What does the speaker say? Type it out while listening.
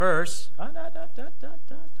verse. I'm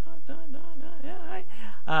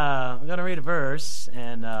going to read a verse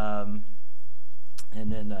and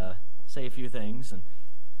then say a few things, and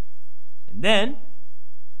then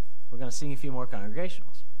we're going to sing a few more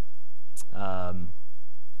congregationals.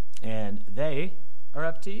 And they are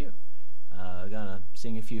up to you. I'm going to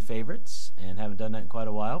sing a few favorites, and haven't done that in quite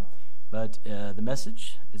a while. But the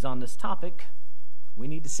message is on this topic: we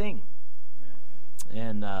need to sing.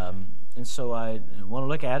 And so I want to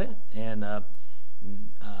look at it. And I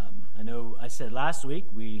know I said last week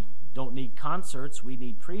we don't need concerts, we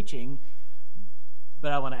need preaching.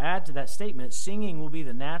 But I want to add to that statement, singing will be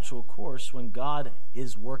the natural course when God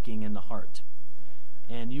is working in the heart.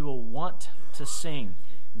 And you will want to sing.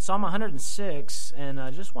 In Psalm 106, and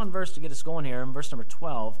just one verse to get us going here, in verse number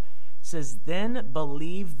 12, says, "Then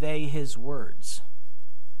believe they his words.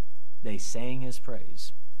 They sang his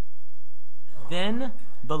praise." Then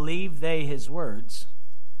believe they his words.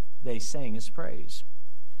 They sang his praise.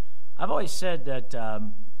 I've always said that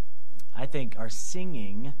I think our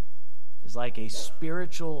singing is like a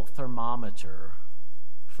spiritual thermometer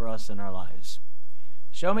for us in our lives.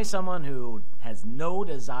 Show me someone who has no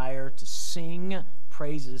desire to sing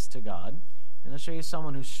praises to God, and I'll show you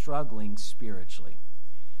someone who's struggling spiritually.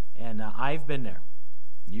 And I've been there.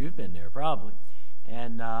 You've been there probably.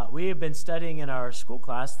 And we have been studying in our school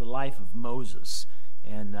class the life of Moses,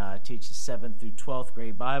 and teach the 7th through 12th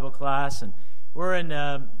grade Bible class. And we're in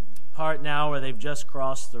a part now where they've just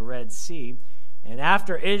crossed the Red Sea. And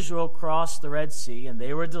after Israel crossed the Red Sea and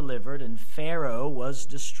they were delivered and Pharaoh was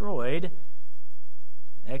destroyed,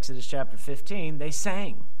 Exodus chapter 15, they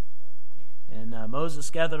sang. And Moses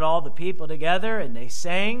gathered all the people together and they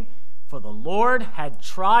sang, "For the Lord had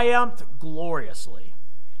triumphed gloriously."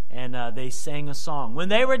 And they sang a song. When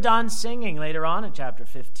they were done singing, later on in chapter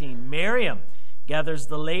 15, Miriam gathers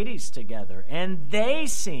the ladies together and they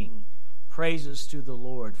sing praises to the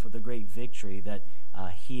Lord for the great victory that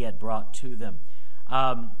he had brought to them.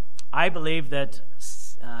 I believe that,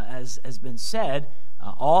 as has been said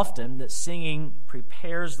often, that singing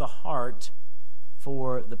prepares the heart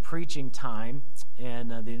for the preaching time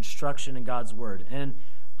and the instruction in God's Word. And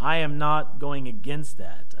I am not going against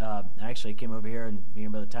that. I actually came over here and me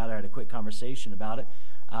and Brother Tyler had a quick conversation about it.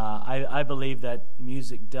 I believe that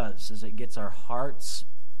music does, is it gets our hearts,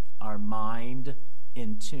 our mind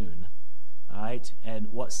in tune. All right? And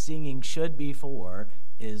what singing should be for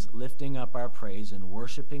is lifting up our praise and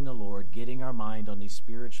worshiping the Lord, getting our mind on these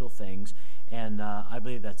spiritual things, and I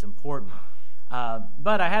believe that's important.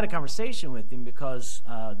 But I had a conversation with him because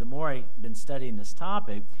the more I've been studying this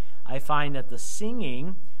topic, I find that the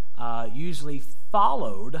singing usually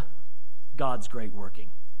followed God's great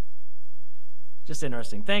working. Just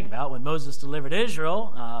interesting to think about. When Moses delivered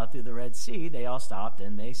Israel through the Red Sea, they all stopped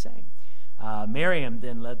and they sang. Miriam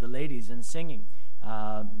then led the ladies in singing.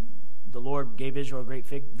 The Lord gave Israel a great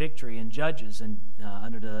victory in Judges, and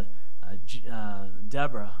under the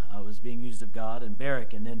Deborah was being used of God, and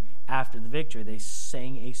Barak, and then after the victory they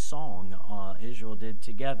sang a song, Israel did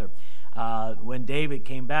together. When David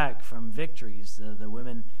came back from victories, the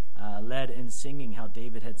women led in singing how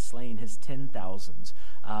David had slain his 10,000s.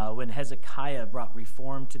 When Hezekiah brought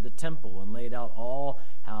reform to the temple and laid out all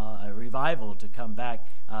a revival to come back,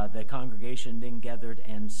 the congregation then gathered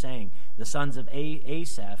and sang. The sons of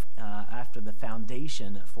Asaph, after the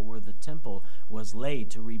foundation for the temple was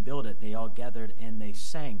laid to rebuild it, they all gathered and they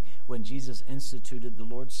sang. When Jesus instituted the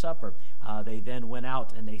Lord's Supper, they then went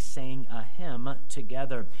out and they sang a hymn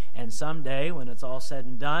together. And someday, when it's all said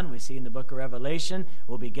and done, we see in the book of Revelation,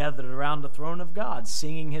 we'll be gathered around the throne of God,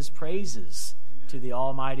 singing his praises to the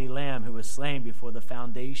almighty Lamb who was slain before the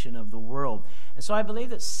foundation of the world. And so I believe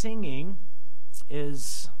that singing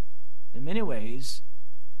is, in many ways,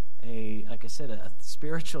 like I said, a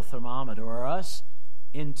spiritual thermometer, or us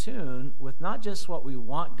in tune with not just what we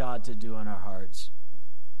want God to do in our hearts,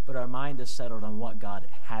 but our mind is settled on what God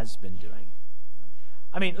has been doing.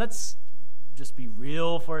 I mean, let's just be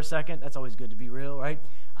real for a second. That's always good to be real, right?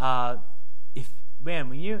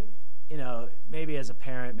 When you maybe as a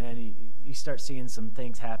parent, man, you start seeing some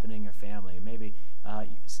things happening in your family. Maybe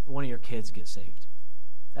one of your kids gets saved.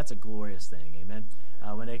 That's a glorious thing, amen?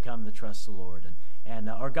 When they come to trust the Lord.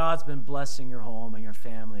 Or God's been blessing your home and your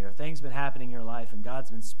family, or things been happening in your life and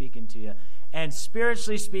God's been speaking to you. And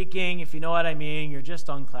spiritually speaking, if you know what I mean, you're just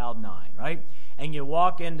on cloud 9, right? And you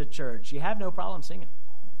walk into church, you have no problem singing.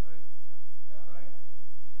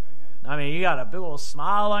 I mean, you got a big old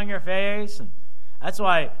smile on your face, and That's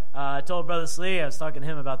why I told Brother Slee, I was talking to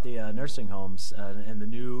him about the nursing homes and the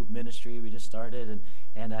new ministry we just started,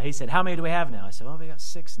 and he said, how many do we have now? I said, well, we got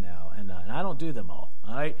 6 now, and I don't do them all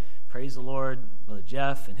right? Praise the Lord. Brother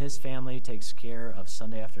Jeff and his family takes care of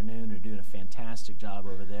Sunday afternoon. They're doing a fantastic job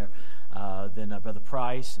over there. Then Brother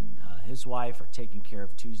Price and his wife are taking care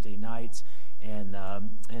of Tuesday nights, and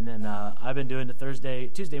then I've been doing the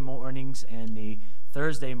Tuesday mornings and the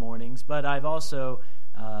Thursday mornings, but I've also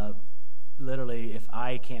literally, if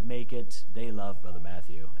I can't make it, they love Brother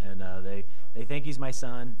Matthew, and they think he's my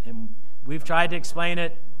son, and we've tried to explain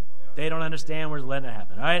it. They don't understand. We're letting it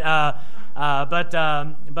happen, all right?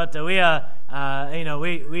 But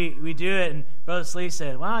we do it. And Brother Slee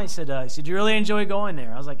said, "Wow," he said, "Do you really enjoy going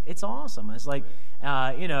there?" I was like, "It's awesome." It's like,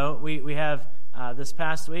 we have this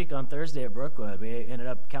past week on Thursday at Brookwood, we ended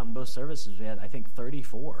up counting both services. We had, I think,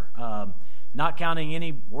 34. Not counting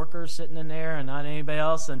any workers sitting in there and not anybody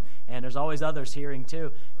else, and there's always others hearing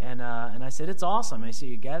too. And I said, it's awesome. I said,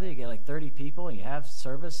 you gather, you get like 30 people, and you have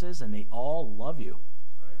services, and they all love you.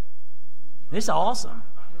 It's awesome.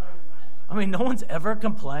 I mean, no one's ever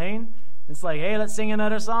complained. It's like, hey, let's sing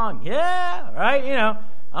another song. Yeah, right?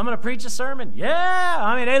 I'm going to preach a sermon. Yeah,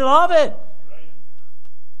 I mean, they love it.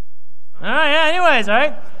 All right, yeah, anyways, all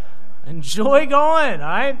right? Enjoy going, all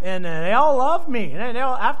right? And they all love me. And they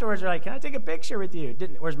all, afterwards, they're like, can I take a picture with you?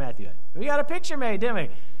 Where's Matthew at? We got a picture made, didn't we?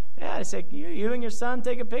 Yeah, I said, you and your son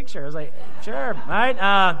take a picture. I was like, sure, all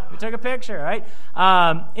right? We took a picture, right?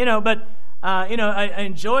 I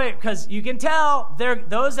enjoy it because you can tell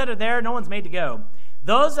those that are there, no one's made to go.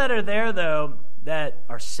 Those that are there, though, that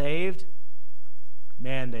are saved,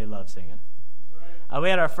 man, they love singing. We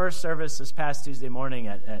had our first service this past Tuesday morning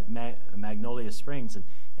at Magnolia Springs,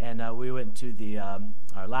 and we went to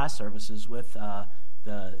our last services with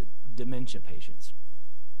the dementia patients,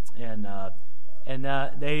 and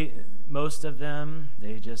most of them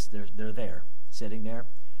they're there sitting there.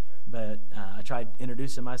 But I tried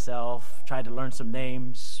introducing myself, tried to learn some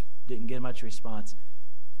names, didn't get much response.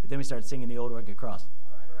 But then we started singing the Old Rugged Cross.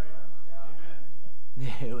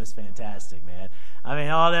 It was fantastic, man. I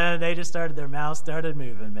mean, they just their mouths started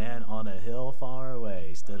moving, man. On a hill far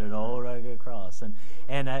away stood an old rugged cross.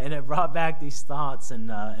 And it brought back these thoughts and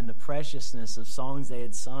the preciousness of songs they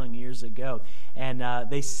had sung years ago. And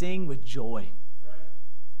they sing with joy.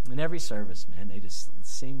 In every service, man, they just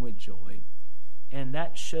sing with joy. And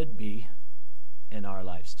that should be in our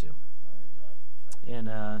lives too. And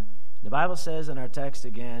the Bible says in our text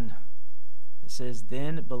again, it says,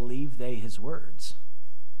 then believe they his words.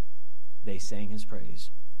 They sang his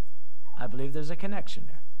praise. I believe there's a connection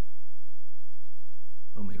there.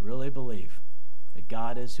 When we really believe that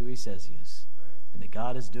God is who he says he is, and that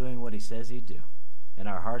God is doing what he says he'd do, and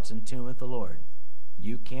our heart's in tune with the Lord,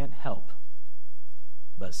 you can't help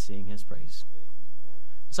but sing his praise.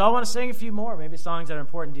 So I want to sing a few more, maybe songs that are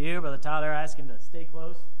important to you. Brother Tyler, I asked him to stay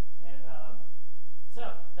close. And so,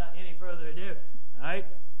 without any further ado, all right,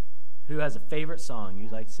 who has a favorite song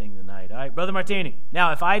you'd like to sing tonight? All right, Brother Martini.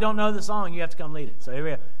 Now, if I don't know the song, you have to come lead it. So here we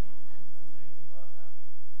go.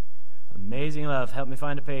 Amazing Love. Help me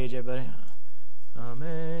find a page, everybody.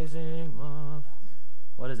 Amazing Love.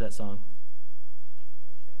 What is that song?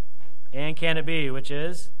 And Can It Be, which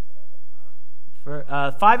is? For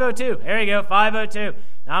 502. There you go, 502.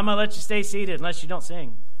 Now I'm going to let you stay seated unless you don't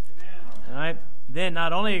sing. Amen. All right? Then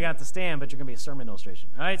not only are you going to have to stand, but you're going to be a sermon illustration.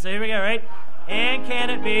 All right, so here we go, right? And can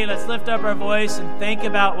it be? Let's lift up our voice and think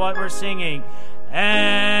about what we're singing.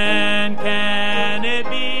 And can it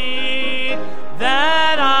be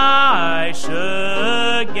that I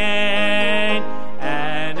should gain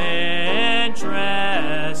an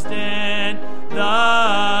interest in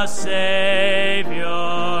the Savior's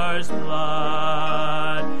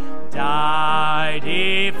blood? Died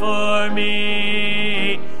he for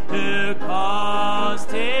me, who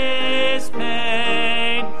caused his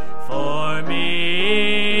pain, for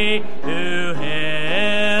me, who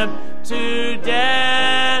him to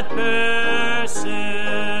death pursued.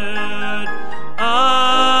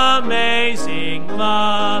 Amazing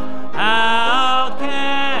love, how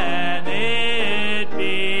can it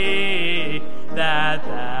be that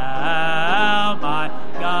thou, my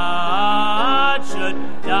God, should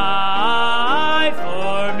die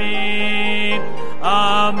for me?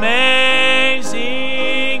 Amazing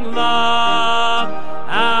love,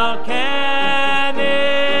 how can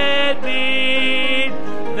it be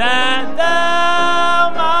that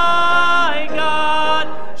thou, my God,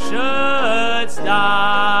 shouldst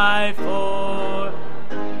die for?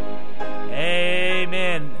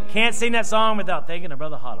 Amen. Can't sing that song without thanking our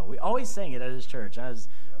Brother Huddle. We always sing it at his church.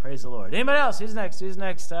 Praise the Lord. Anybody else? Who's next?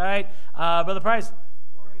 All right. Brother Price.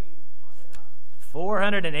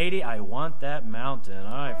 480. I want that mountain.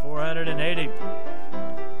 All right, 480.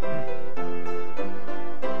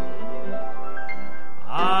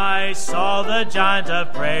 I saw the giant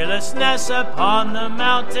of prayerlessness upon the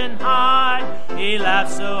mountain high. He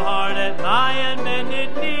laughed so hard at my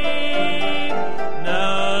unbended knee.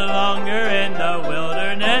 No longer in the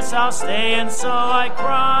wilderness I'll stay, and so I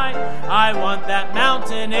cry. I want that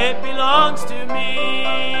mountain, it belongs to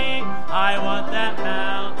me. I want that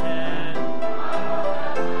mountain,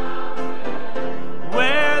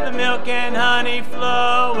 where the milk and honey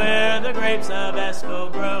flow, where the grapes of Eshcol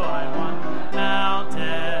grow. I want that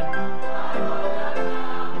mountain,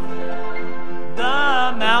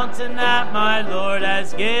 the mountain that my Lord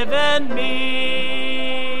has given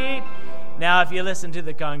me. Now, if you listen to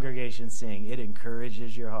the congregation sing, it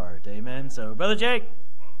encourages your heart. Amen. So, Brother Jake,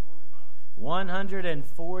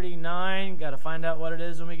 149. Got to find out what it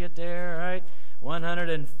is when we get there, right?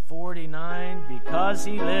 149, because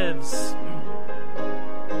he lives.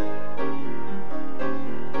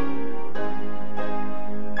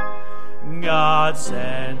 God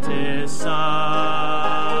sent his Son.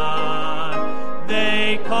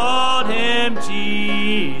 They called him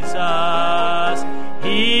Jesus.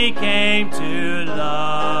 He came to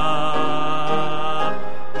love,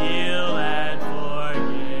 heal, and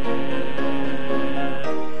forgive.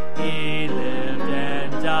 He lived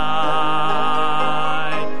and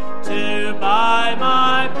died to buy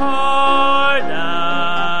my pardon.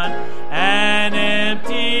 An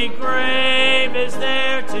empty grave is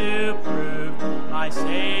there to prove my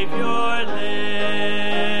Savior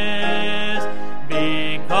lives.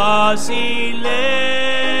 Because he lives,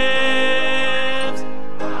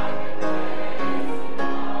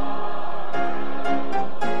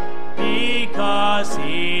 because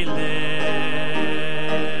he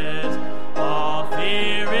lives, all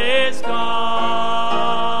fear is gone.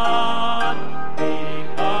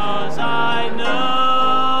 Because I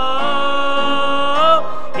know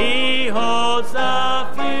he holds the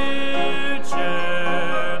future,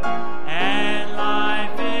 and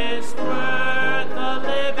life is worth the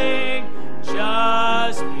living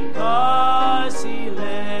just because he lives.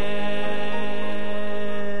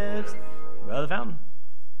 Brother Fountain.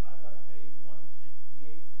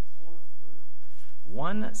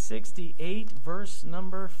 168, verse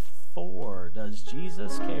number 4. Does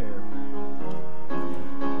Jesus care?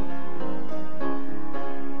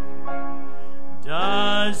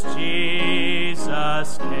 Does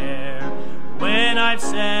Jesus care when I've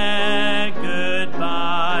said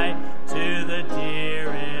goodbye to the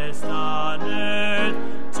dearest on earth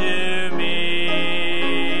to me,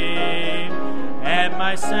 and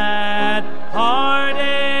my sad heart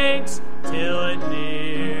aches till it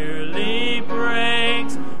nearly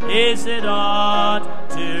breaks? Is it aught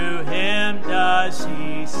to him does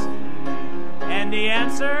he see? And the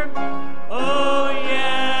answer, oh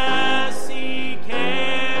yes, he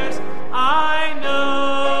cares. I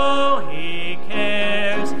know he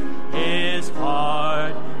cares. His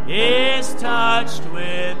heart is touched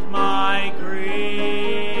with my grief.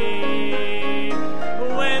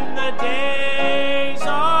 When the days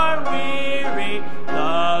are weary,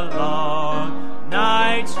 the long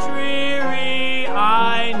nights dreary,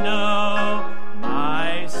 I know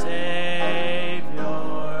my Savior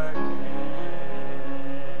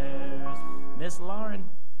cares. Miss Lauren.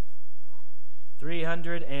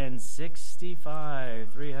 365.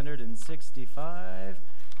 365.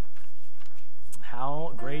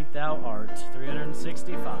 How great thou art.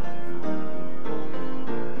 365.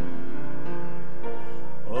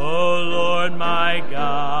 O Lord my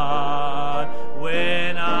God,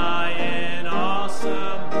 when I in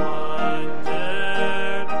awesome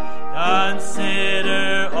wonder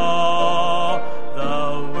consider all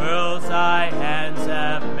the worlds thy hands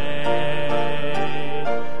have made,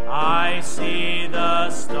 I see the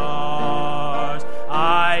stars,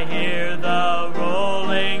 I hear the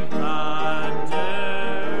rolling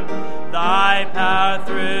thunder, thy power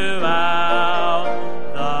throughout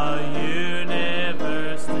the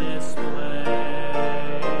universe display.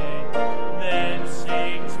 Then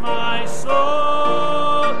sings my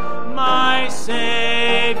soul, my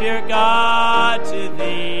Savior God, to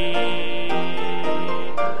thee.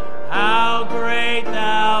 How great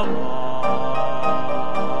thou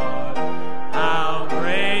art, how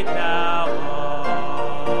great thou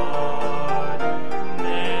art.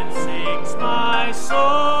 Then sings my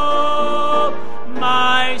soul,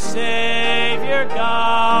 my Savior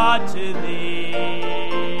God, to thee.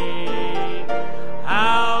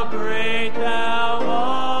 How great thou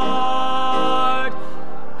art,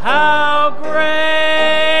 how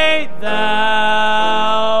great thou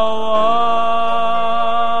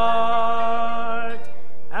art.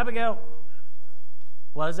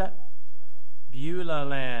 What is that? Beulah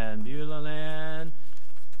Land. Beulah Land.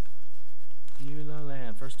 Beulah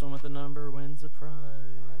Land. First one with the number wins the prize.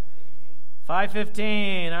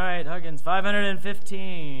 515. All right, Huggins.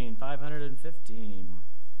 515. 515.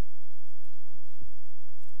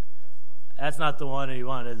 That's not the one you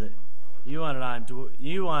want, is it? You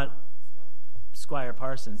want Squire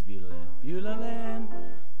Parsons' Beulah Land. Beulah Land.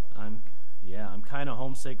 I'm kind of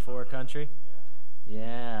homesick for a country.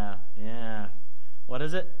 Yeah. What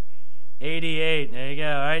is it? 88. There you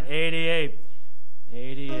go. All right, 88.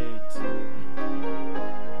 88.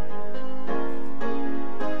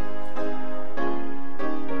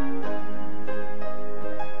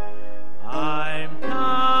 I'm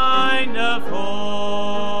kind of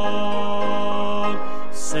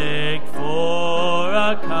homesick for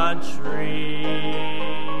a country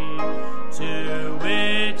to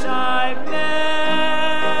which I've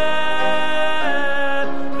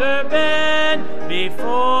never been before.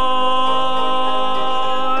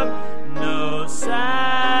 No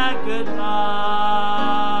sad goodbyes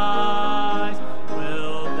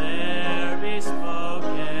will there be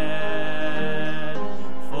spoken,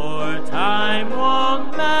 for time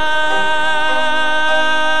won't matter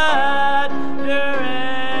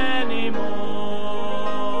anymore.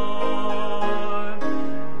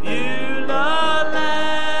 Beulah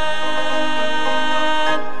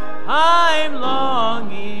Land, I'm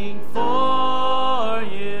longing for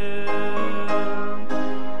you,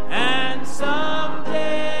 and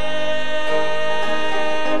someday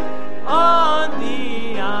on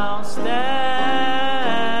thee I'll stand.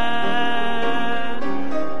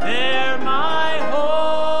 There my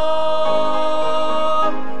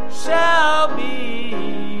home shall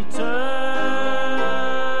be eternal.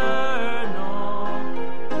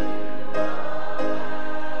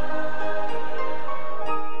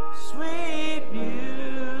 Sweet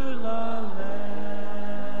Beulah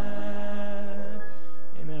Land.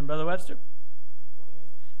 Amen. Brother Webster?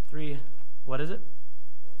 What is it?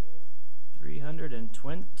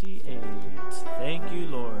 328. Thank you,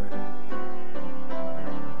 Lord.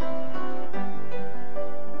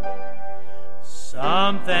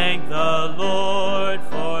 Some thank the Lord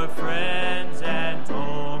for friends and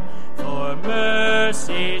home, for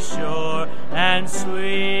mercy sure and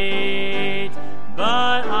sweet.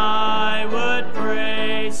 But I would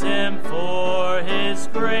praise Him for His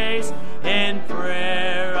grace. In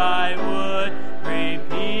prayer I would repeat.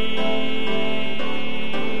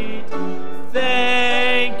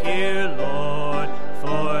 Thank you, Lord,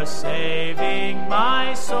 for saving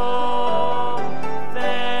my soul.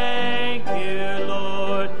 Thank you,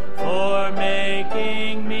 Lord, for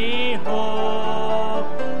making me whole.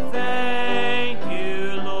 Thank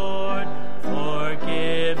you, Lord, for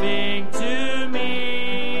giving to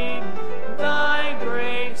me thy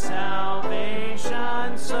great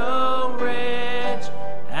salvation, so rich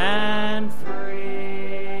and free.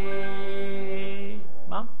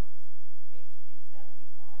 Mom?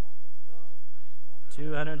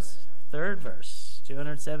 203rd verse.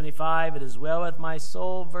 275, it is well with my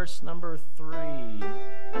soul, verse number 3.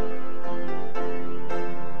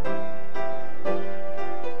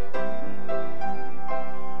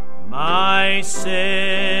 My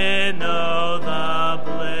sin, oh, the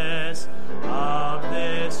bliss of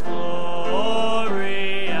this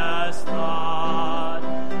glorious thought.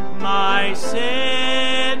 My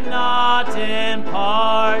sin, not in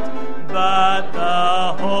part, but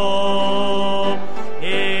the whole,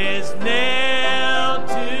 is nailed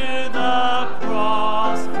to the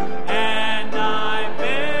cross, and I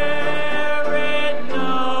bear it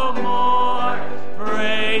no more.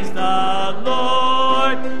 Praise the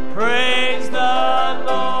Lord, praise the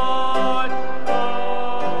Lord,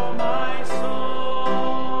 oh my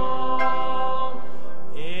soul.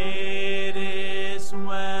 It is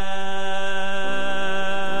well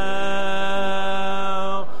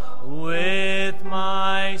with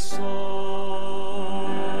my soul.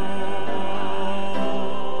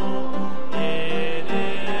 It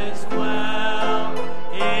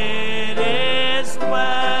is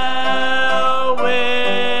well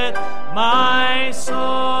with my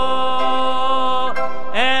soul.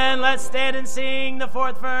 And let's stand and sing the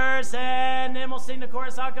 4th verse, and then we'll sing the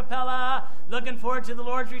chorus a cappella. Looking forward to the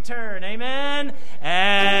Lord's return. Amen.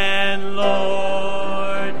 And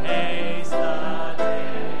Lord, haste the day.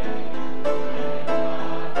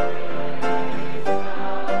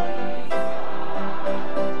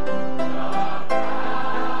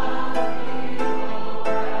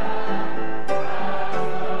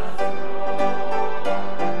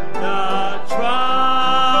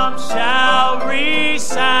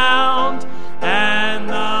 And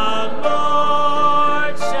the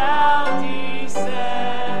Lord shall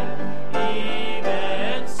descend.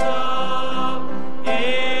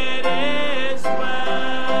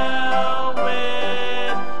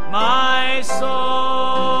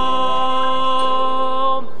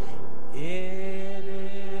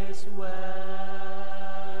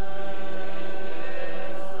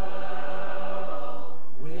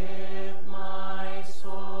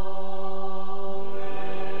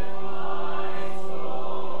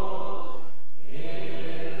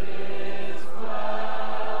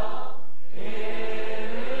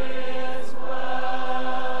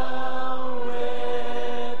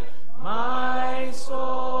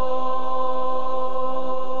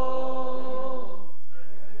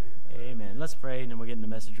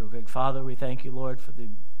 message real quick. Father, we thank you, Lord, for the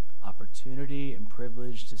opportunity and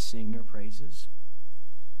privilege to sing your praises.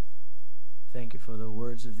 Thank you for the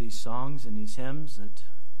words of these songs and these hymns that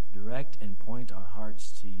direct and point our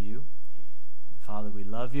hearts to you. Father, we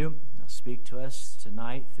love you. Now speak to us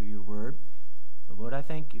tonight through your word. But Lord, I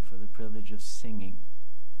thank you for the privilege of singing.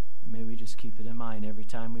 And may we just keep it in mind every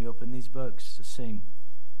time we open these books to sing,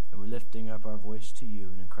 that we're lifting up our voice to you.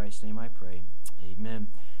 And in Christ's name I pray. Amen.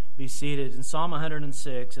 Be seated. In Psalm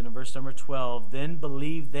 106 and in verse number 12, then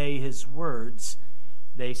believed they his words,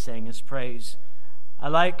 they sang his praise. I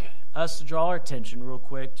like us to draw our attention real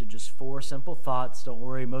quick to just 4 simple thoughts. Don't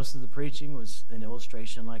worry, most of the preaching was an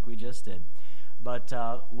illustration like we just did. But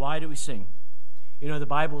why do we sing? You know, the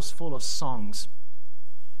Bible is full of songs.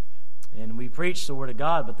 And we preach the Word of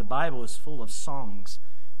God, but the Bible is full of songs.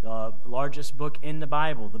 The largest book in the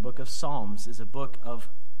Bible, the book of Psalms, is a book of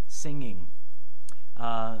singing.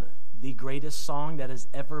 The greatest song that has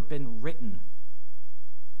ever been written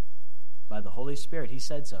by the Holy Spirit, he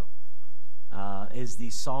said so, is the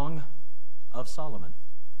Song of Solomon.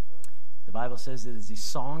 The Bible says it is the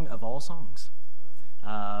song of all songs.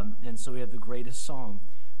 And so we have the greatest song.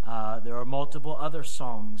 There are multiple other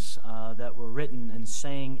songs that were written and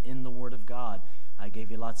sang in the Word of God. I gave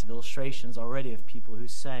you lots of illustrations already of people who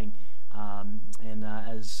sang. And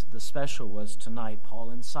as the special was tonight, Paul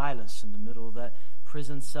and Silas in the middle of that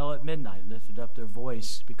prison cell at midnight lifted up their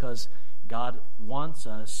voice because God wants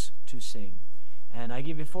us to sing. And I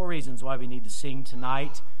give you 4 reasons why we need to sing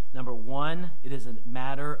tonight. Number 1, it is a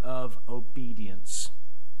matter of obedience.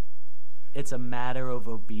 It's a matter of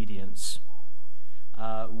obedience.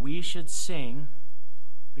 We should sing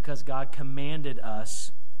because God commanded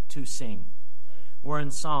us to sing. We're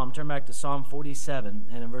in Psalm. Turn back to Psalm 47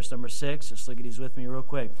 and in verse number 6. Just look at these with me real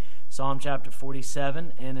quick. Psalm chapter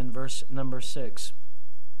 47 and in verse number 6.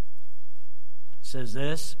 It says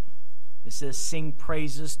this. It says, sing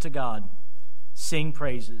praises to God. Sing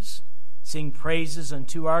praises. Sing praises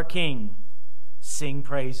unto our King. Sing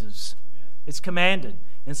praises. It's commanded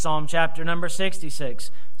in Psalm chapter number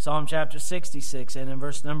 66. Psalm chapter 66 and in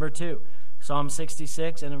verse number 2. Psalm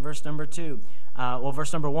 66 and in verse number 2.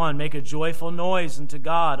 Verse number 1, make a joyful noise unto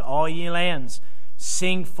God, all ye lands.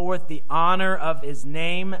 Sing forth the honor of his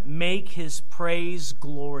name. Make his praise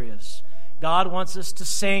glorious. God wants us to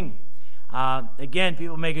sing. Again,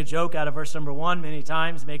 people make a joke out of verse number 1 many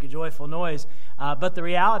times, make a joyful noise. But the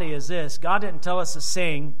reality is this. God didn't tell us to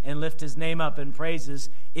sing and lift his name up in praises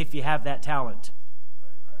if you have that talent.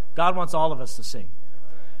 God wants all of us to sing.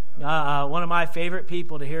 One of my favorite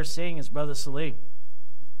people to hear sing is Brother Salih.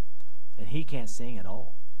 And he can't sing at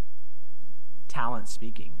all. Talent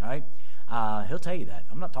speaking, right? He'll tell you that.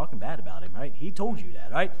 I'm not talking bad about him, right? He told you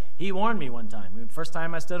that, right? He warned me one time. The first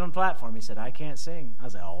time I stood on the platform, he said, I can't sing. I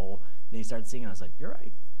was like, oh. Then he started singing. I was like, you're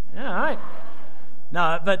right. Yeah, all right.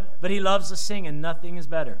 No, but he loves to sing, and nothing is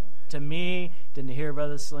better to me than to hear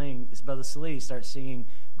Brother Salih start singing,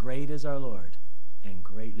 great is our Lord, and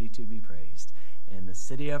greatly to be praised, in the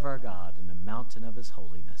city of our God, and the mountain of his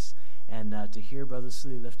holiness. And to hear Brother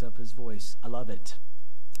Salih lift up his voice, I love it.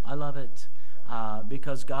 I love it.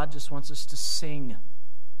 Because God just wants us to sing.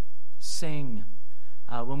 Sing.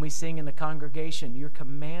 When we sing in the congregation, you're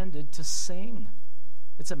commanded to sing.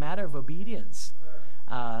 It's a matter of obedience.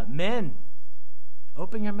 Men,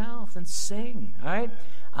 open your mouth and sing. All right?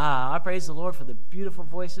 I praise the Lord for the beautiful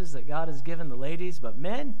voices that God has given the ladies. But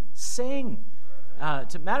men, sing.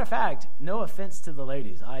 Matter of fact, no offense to the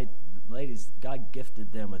ladies. Ladies, God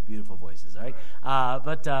gifted them with beautiful voices, all right?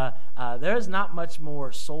 But there's not much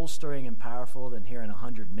more soul-stirring and powerful than hearing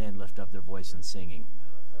 100 men lift up their voice and singing.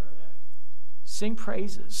 Sing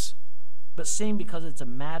praises, but sing because it's a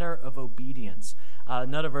matter of obedience.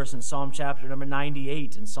 Another verse in Psalm chapter number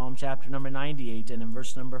 98, and in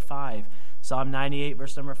verse number 5. Psalm 98,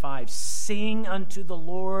 verse number 5. Sing unto the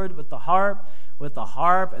Lord with the harp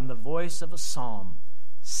and the voice of a psalm.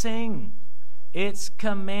 Sing. It's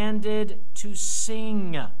commanded to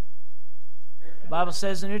sing. The Bible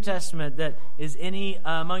says in the New Testament that is any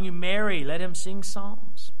among you merry, let him sing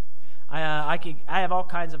psalms. I have all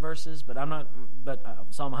kinds of verses, but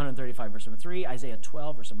Psalm 135, verse number 3, Isaiah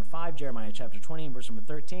 12, verse number 5, Jeremiah chapter 20, verse number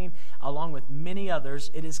 13, along with many others,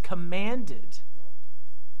 it is commanded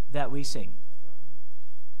that we sing.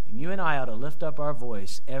 And you and I ought to lift up our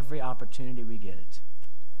voice every opportunity we get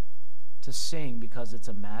to sing because it's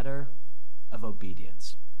a matter of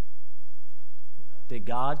obedience. Did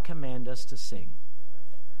God command us to sing?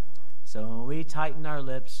 So when we tighten our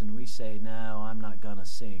lips and we say, no, I'm not going to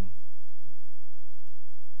sing,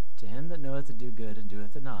 to him that knoweth to do good and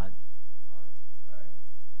doeth it not,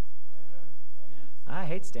 I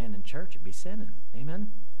hate standing in church and be sinning.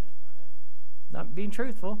 Amen? Not being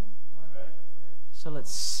truthful. So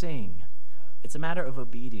let's sing. It's a matter of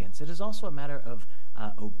obedience. It is also a matter of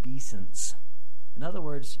obeisance. In other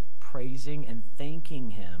words, praising and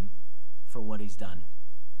thanking him for what he's done.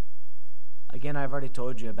 Again, I've already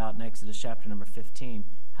told you about in Exodus chapter number 15,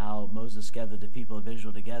 how Moses gathered the people of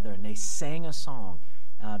Israel together and they sang a song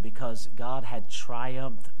because God had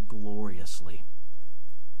triumphed gloriously.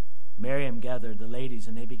 Miriam gathered the ladies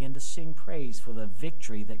and they began to sing praise for the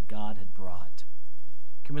victory that God had brought.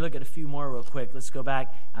 Can we look at a few more real quick? Let's go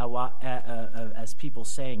back as people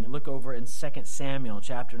sang. Look over in 2 Samuel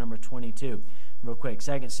chapter number 22. Real quick,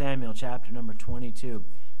 2 Samuel chapter number 22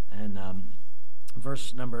 and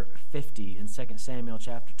verse number 50 in 2 Samuel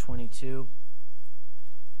chapter 22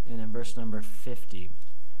 and in verse number 50.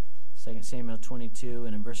 2 Samuel 22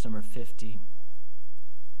 and in verse number 50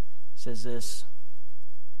 says this,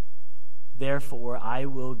 "Therefore I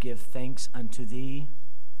will give thanks unto thee,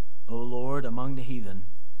 O Lord, among the heathen,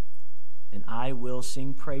 and I will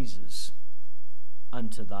sing praises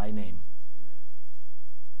unto thy name."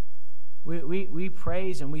 We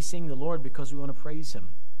praise and we sing the Lord because we want to praise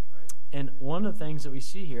him. Right. And one of the things that we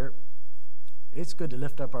see here, it's good to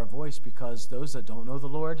lift up our voice because those that don't know the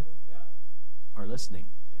Lord are listening.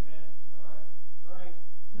 Amen. Right.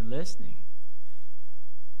 They're listening.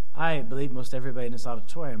 I believe most everybody in this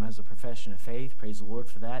auditorium has a profession of faith. Praise the Lord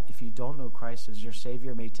for that. If you don't know Christ as your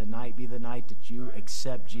Savior, may tonight be the night that you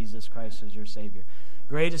accept Jesus Christ as your Savior.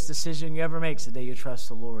 Greatest decision you ever make is the day you trust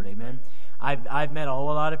the Lord. Amen. I've met a whole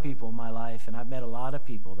lot of people in my life, and I've met a lot of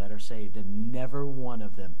people that are saved, and never one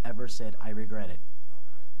of them ever said, "I regret it."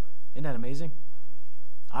 Isn't that amazing?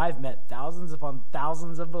 I've met thousands upon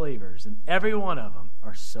thousands of believers, and every one of them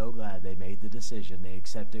are so glad they made the decision. They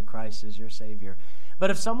accepted Christ as your Savior. But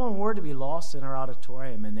if someone were to be lost in our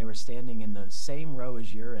auditorium and they were standing in the same row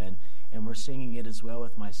as you're in, and we're singing "It Is Well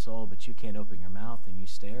With My Soul," but you can't open your mouth and you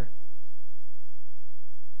stare,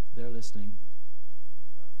 they're listening.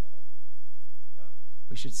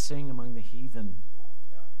 We should sing among the heathen.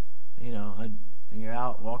 You know, when you're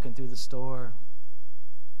out walking through the store,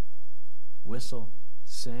 whistle,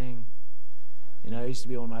 sing. You know, it used to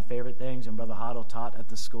be one of my favorite things when Brother Hoddle taught at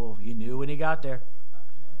the school. You knew when he got there.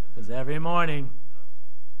 Because every morning,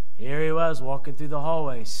 here he was walking through the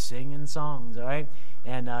hallway singing songs, all right?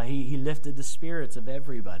 And he lifted the spirits of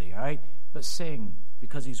everybody, all right? But sing,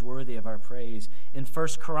 because he's worthy of our praise. In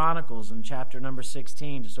 1 Chronicles, in chapter number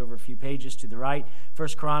 16, just over a few pages to the right,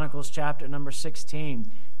 1 Chronicles chapter number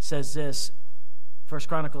 16 says this, 1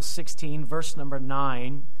 Chronicles 16, verse number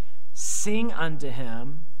 9, sing unto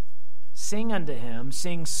him,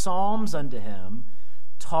 sing psalms unto him,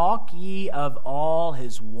 talk ye of all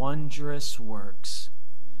his wondrous works.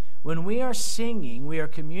 When we are singing, we are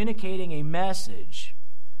communicating a message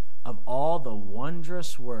of all the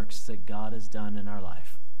wondrous works that God has done in our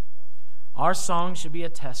life. Our song should be a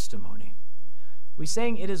testimony. We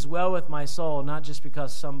sing "It Is Well With My Soul" not just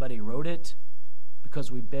because somebody wrote it,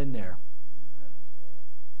 because we've been there.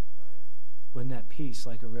 When that peace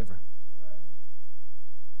like a river.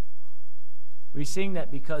 We sing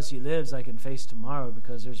that because he lives, I can face tomorrow,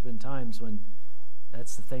 because there's been times when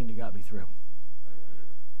that's the thing that got me through.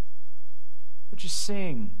 But you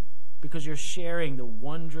sing because you're sharing the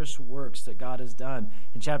wondrous works that God has done.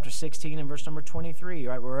 In chapter 16 and verse number 23,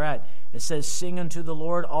 right where we're at, it says, "Sing unto the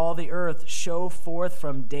Lord all the earth, show forth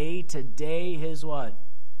from day to day his" what?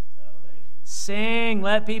 Salvation. Sing,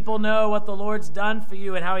 let people know what the Lord's done for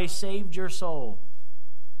you and how he saved your soul.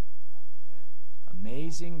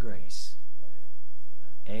 Amazing grace.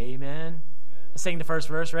 Amen. Let's sing the first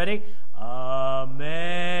verse. Ready? Amazing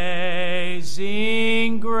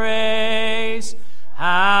grace,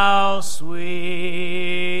 how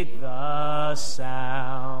sweet the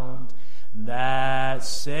sound that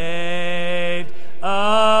saved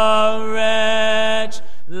a wretch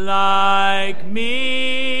like me.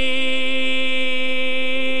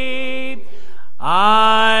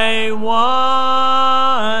 I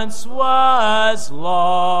once was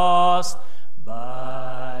lost,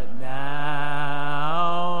 but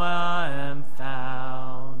now I am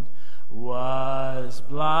found. Was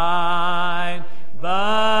blind,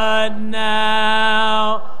 but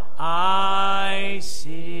now I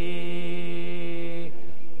see.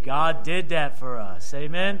 God did that for us.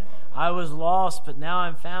 Amen. I was lost, but now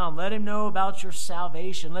I'm found. Let him know about your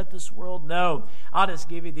salvation. Let this world know. I'll just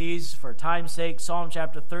give you these for time's sake. Psalm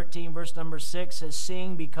chapter 13, verse number 6 says,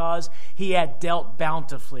 "Sing because he had dealt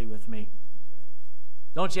bountifully with me."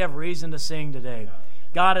 Don't you have reason to sing today?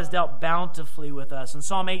 God has dealt bountifully with us. In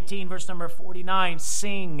Psalm 18, verse number 49,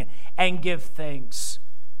 "Sing and give thanks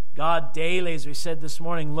God daily, as we said this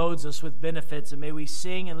morning, loads us with benefits, and may we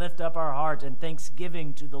sing and lift up our heart in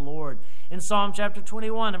thanksgiving to the Lord. In Psalm chapter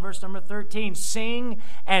 21 and verse number 13, sing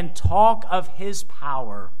and talk of his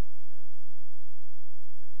power.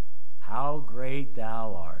 How great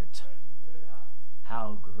thou art.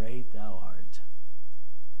 How great thou art.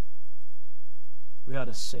 We ought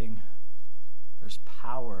to sing. There's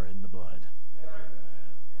power in the blood.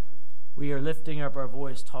 We are lifting up our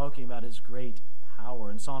voice, talking about his great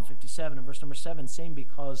power. In Psalm 57 and verse number 7, sing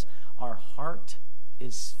because our heart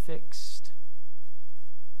is fixed.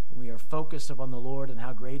 When we are focused upon the Lord and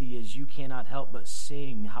how great he is, you cannot help but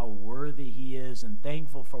sing how worthy he is and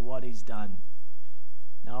thankful for what he's done.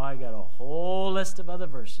 Now, I got a whole list of other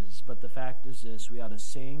verses, but the fact is this: we ought to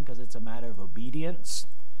sing because it's a matter of obedience.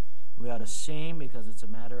 We ought to sing because it's a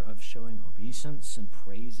matter of showing obeisance and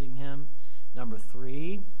praising him. Number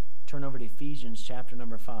 3, turn over to Ephesians chapter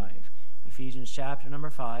number 5. Ephesians chapter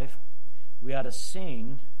number 5. We ought to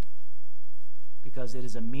sing because it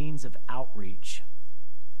is a means of outreach.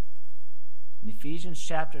 In Ephesians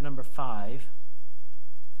chapter number 5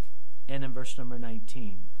 and in verse number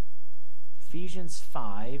 19. Ephesians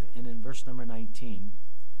 5 and in verse number 19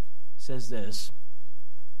 says this.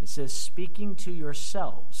 It says, speaking to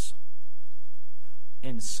yourselves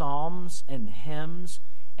in psalms and hymns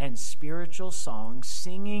and spiritual songs,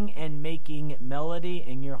 singing and making melody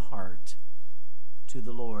in your heart to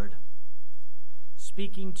the Lord.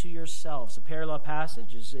 Speaking to yourselves. A parallel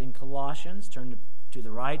passage is in Colossians. Turn to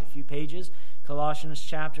the right a few pages. Colossians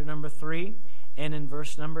chapter number 3 and in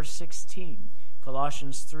verse number 16.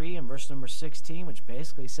 Colossians 3 and verse number 16, which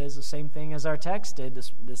basically says the same thing as our text did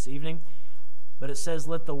this evening. But it says,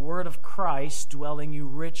 let the word of Christ dwell in you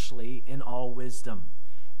richly in all wisdom.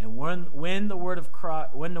 And when the word of God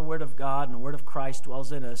and the word of Christ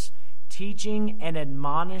dwells in us, teaching and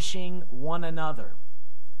admonishing one another.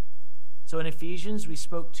 So in Ephesians, we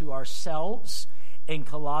spoke to ourselves. In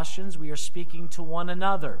Colossians, we are speaking to one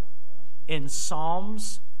another. In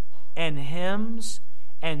psalms and hymns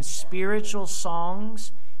and spiritual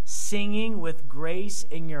songs, singing with grace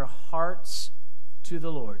in your hearts to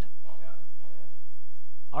the Lord.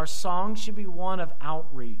 Our song should be one of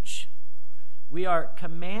outreach. We are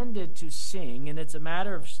commanded to sing, and it's a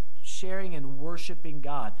matter of sharing and worshiping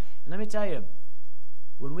God. And let me tell you,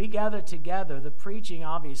 when we gather together, the preaching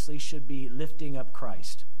obviously should be lifting up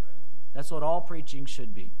Christ. That's what all preaching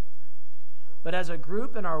should be. But as a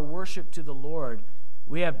group in our worship to the Lord,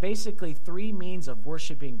 we have basically 3 means of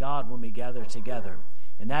worshiping God when we gather together.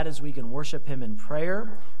 And that is, we can worship him in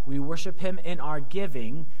prayer, we worship him in our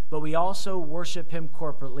giving, but we also worship him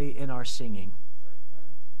corporately in our singing.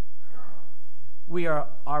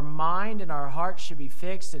 Our mind and our heart should be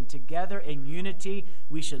fixed, and together in unity,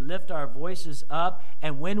 we should lift our voices up.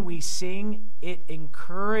 And when we sing, it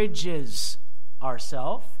encourages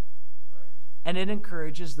ourselves, and it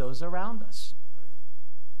encourages those around us.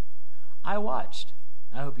 I watched.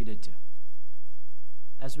 I hope you did too.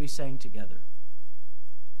 As we sang together,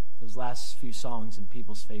 those last few songs and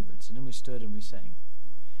people's favorites, and then we stood and we sang.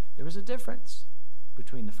 There was a difference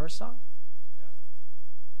between the first song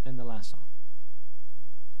and the last song.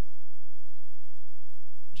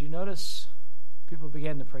 Did you notice people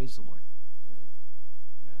began to praise the Lord?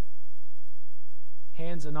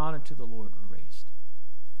 Hands in honor to the Lord were raised.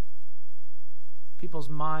 People's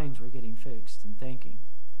minds were getting fixed and thinking.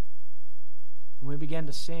 And we began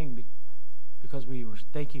to sing because we were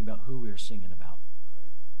thinking about who we were singing about.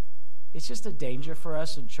 It's just a danger for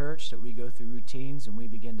us in church that we go through routines and we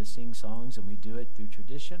begin to sing songs and we do it through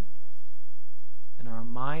tradition. And our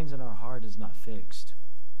minds and our heart is not fixed.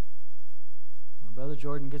 When Brother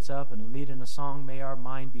Jordan gets up and leading a song, may our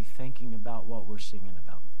mind be thinking about what we're singing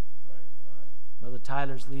about. Brother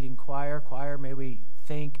Tyler's leading choir, may we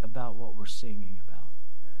think about what we're singing about.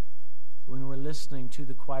 When we're listening to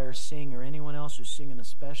the choir sing or anyone else who's singing a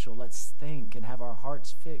special, let's think and have our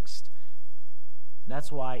hearts fixed. And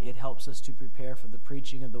that's why it helps us to prepare for the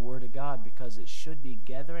preaching of the Word of God, because it should be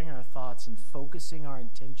gathering our thoughts and focusing our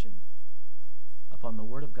intention upon the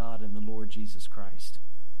Word of God and the Lord Jesus Christ.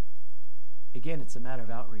 Again, it's a matter of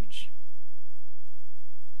outreach.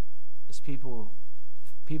 As people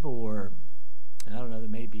were, and I don't know, there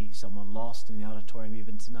may be someone lost in the auditorium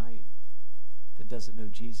even tonight that doesn't know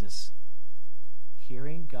Jesus.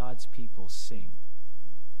 Hearing God's people sing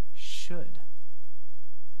should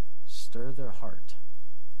stir their heart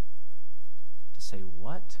to say,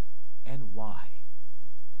 what and why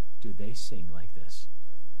do they sing like this?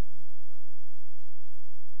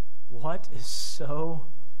 What is so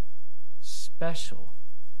special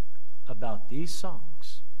about these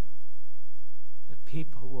songs that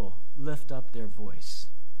people will lift up their voice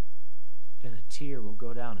and a tear will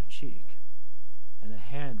go down a cheek, and a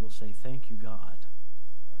hand will say, "Thank you, God."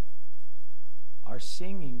 Our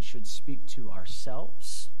singing should speak to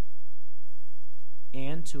ourselves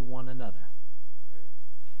and to one another.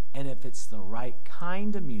 And if it's the right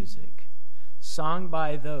kind of music, sung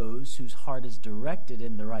by those whose heart is directed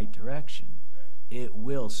in the right direction, it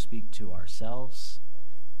will speak to ourselves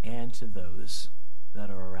and to those that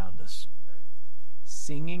are around us.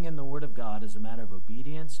 Singing in the Word of God is a matter of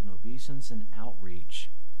obedience and obeisance and outreach.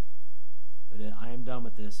 But I am done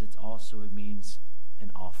with this. It means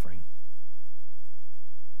an offering.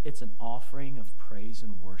 It's an offering of praise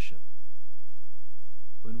and worship.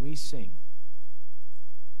 When we sing,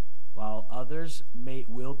 while others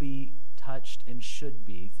will be touched and should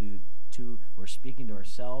be we're speaking to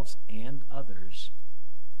ourselves and others,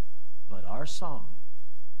 but our song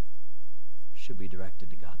should be directed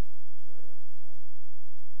to God.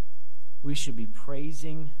 We should be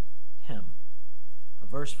praising Him. A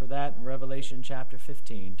verse for that in Revelation chapter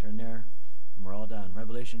 15. Turn there and we're all done.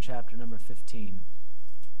 Revelation chapter number 15.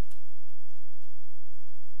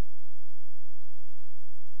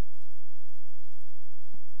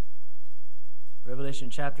 Revelation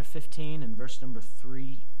chapter 15 and verse number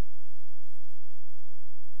 3.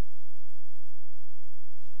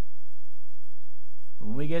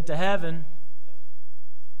 When we get to heaven,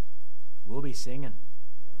 we'll be singing.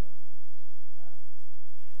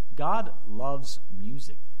 God loves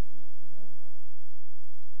music.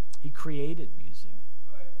 He created music.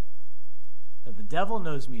 Now, the devil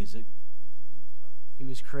knows music. He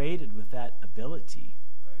was created with that ability.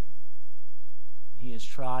 He has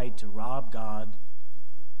tried to rob God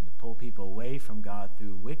and to pull people away from God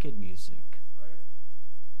through wicked music.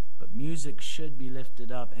 But music should be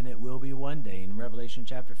lifted up, and it will be one day. In Revelation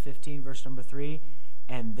chapter 15, verse number 3,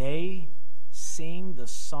 and they sing the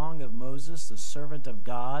song of Moses, the servant of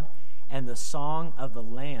God, and the song of the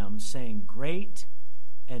Lamb, saying, "Great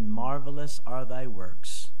and marvelous are thy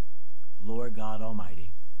works, Lord God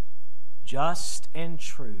Almighty. Just and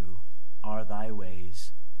true are thy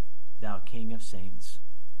ways, thou King of saints.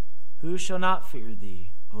 Who shall not fear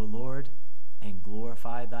thee, O Lord, and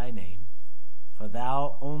glorify thy name? For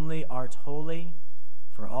thou only art holy,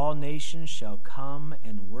 for all nations shall come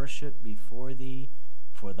and worship before thee,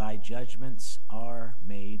 for thy judgments are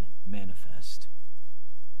made manifest."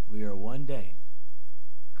 We are one day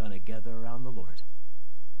going to gather around the Lord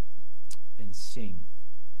and sing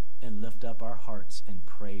and lift up our hearts in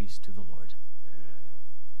praise to the Lord.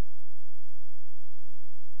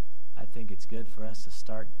 I think it's good for us to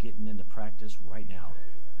start getting into practice right now.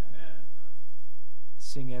 Amen.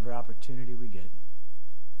 Sing every opportunity we get.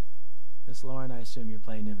 Miss Lauren, I assume you're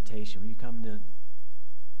playing invitation. Will you come to...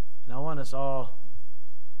 And I want us all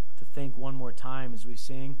to think one more time as we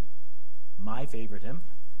sing my favorite hymn,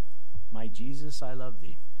 "My Jesus, I Love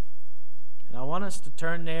Thee." And I want us to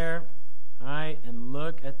turn there, all right, and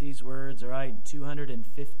look at these words, all right,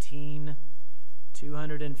 215.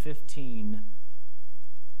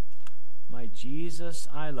 My Jesus,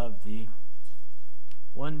 I love thee.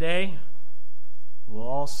 One day, we'll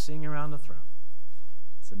all sing around the throne.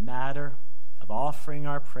 It's a matter of offering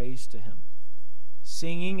our praise to Him.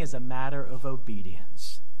 Singing is a matter of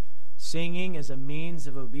obedience. Singing is a means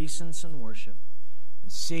of obeisance and worship.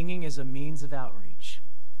 And singing is a means of outreach.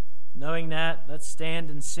 Knowing that, let's stand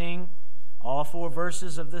and sing all 4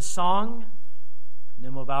 verses of this song. And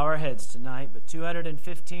then we'll bow our heads tonight. But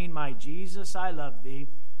 215, my Jesus, I love thee.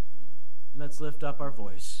 And let's lift up our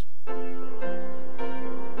voice.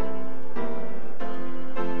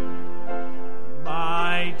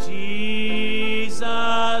 My Jesus,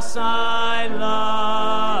 I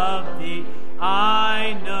love thee.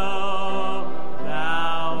 I know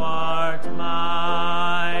thou art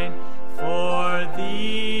mine. For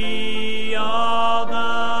thee all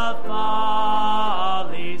the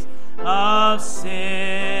follies of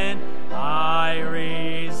sin I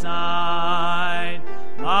resign.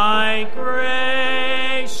 My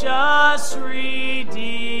gracious Redeemer,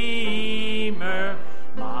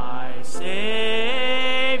 my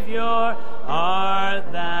Savior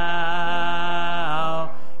art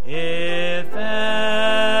thou. If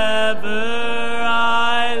ever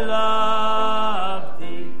I love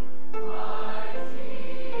thee, my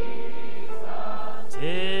Jesus,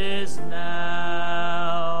 'tis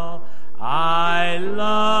now. I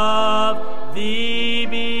love thee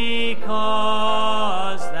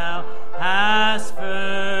because thou hast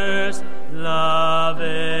first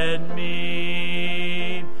loved me.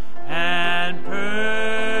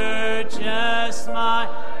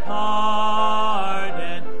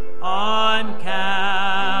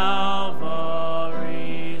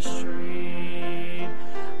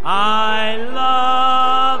 I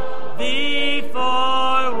love thee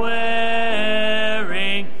for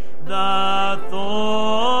wearing the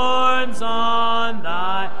thorns on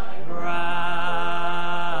thy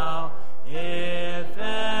brow. If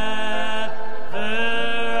ever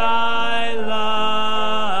I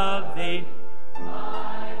love thee,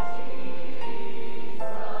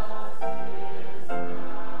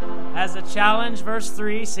 as a challenge, verse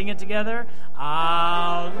 3, sing it together.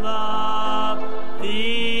 I'll love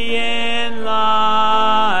thee in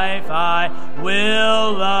life, I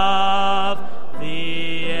will love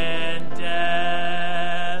thee in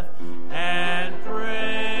death, and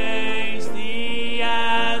praise thee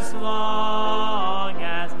as long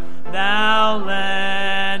as thou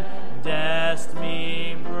lendest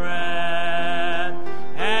me breath,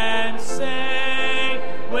 and say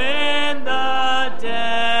when the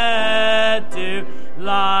dead dew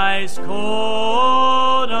lies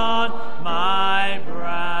cold on my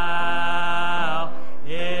brow,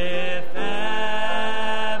 if ever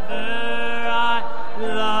I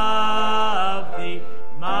love thee,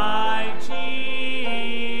 my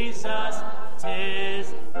Jesus,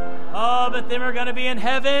 'tis. Oh, but then we're going to be in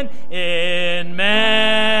heaven in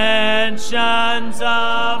mansions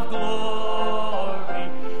of glory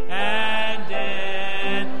and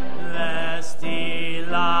endless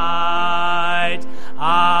delight.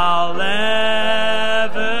 I'll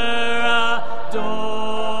ever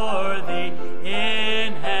adore thee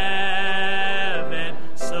in heaven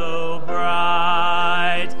so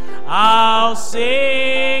bright. I'll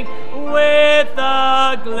sing with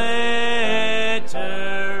the glitter